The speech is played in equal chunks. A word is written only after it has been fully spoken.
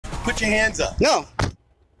Put your hands up. No.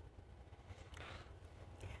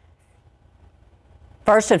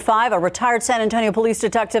 First at 5, a retired San Antonio police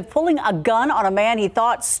detective pulling a gun on a man he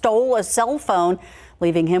thought stole a cell phone,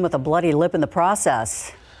 leaving him with a bloody lip in the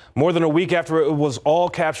process. More than a week after it was all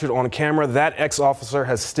captured on camera, that ex-officer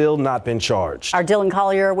has still not been charged. Our Dylan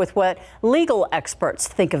Collier with what legal experts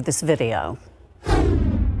think of this video.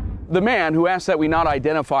 The man, who asked that we not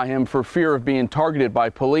identify him for fear of being targeted by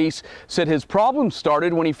police, said his problem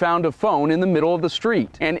started when he found a phone in the middle of the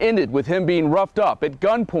street and ended with him being roughed up at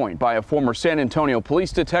gunpoint by a former San Antonio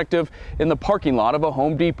police detective in the parking lot of a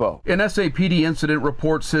Home Depot. An SAPD incident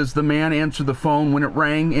report says the man answered the phone when it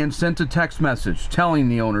rang and sent a text message telling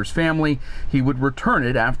the owner's family he would return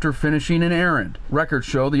it after finishing an errand. Records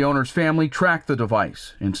show the owner's family tracked the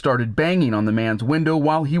device and started banging on the man's window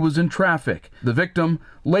while he was in traffic. The victim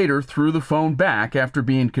later threw the phone back after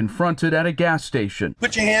being confronted at a gas station.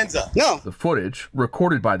 Put your hands up. No. The footage,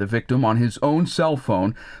 recorded by the victim on his own cell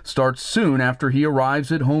phone, starts soon after he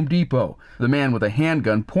arrives at Home Depot. The man with a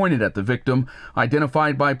handgun pointed at the victim,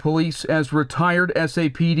 identified by police as retired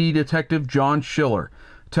SAPD Detective John Schiller.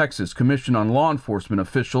 Texas Commission on Law Enforcement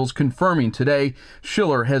officials confirming today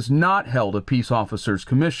Schiller has not held a peace officer's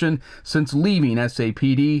commission since leaving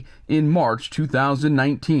SAPD in March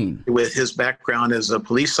 2019. With his background as a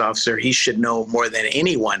police officer, he should know more than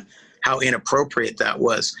anyone how inappropriate that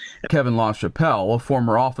was. Kevin LaChapelle, a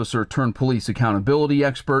former officer turned police accountability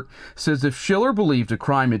expert, says if Schiller believed a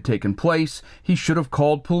crime had taken place, he should have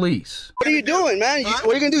called police. What are you doing, man? What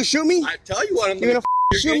are you going to do, shoot me? I tell you what, I'm You're going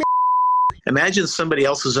to shoot me? Imagine somebody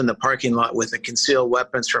else is in the parking lot with a concealed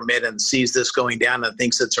weapons permit and sees this going down and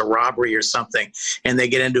thinks it's a robbery or something, and they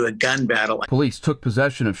get into a gun battle. Police took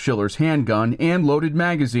possession of Schiller's handgun and loaded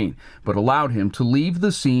magazine, but allowed him to leave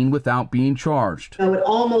the scene without being charged. It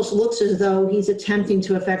almost looks as though he's attempting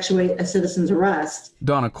to effectuate a citizen's arrest.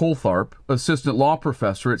 Donna Coltharp, assistant law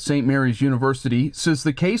professor at St. Mary's University, says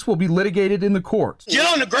the case will be litigated in the courts. Get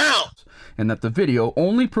on the ground! And that the video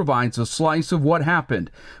only provides a slice of what happened,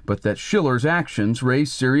 but that Schiller's actions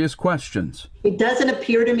raise serious questions. It doesn't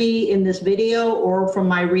appear to me in this video or from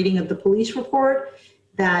my reading of the police report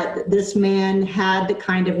that this man had the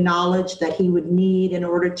kind of knowledge that he would need in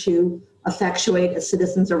order to effectuate a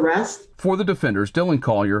citizen's arrest. For the defenders, Dylan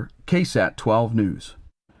Collier, KSAT 12 News.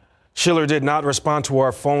 Schiller did not respond to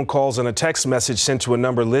our phone calls and a text message sent to a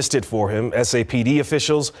number listed for him. SAPD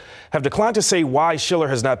officials have declined to say why Schiller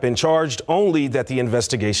has not been charged, only that the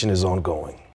investigation is ongoing.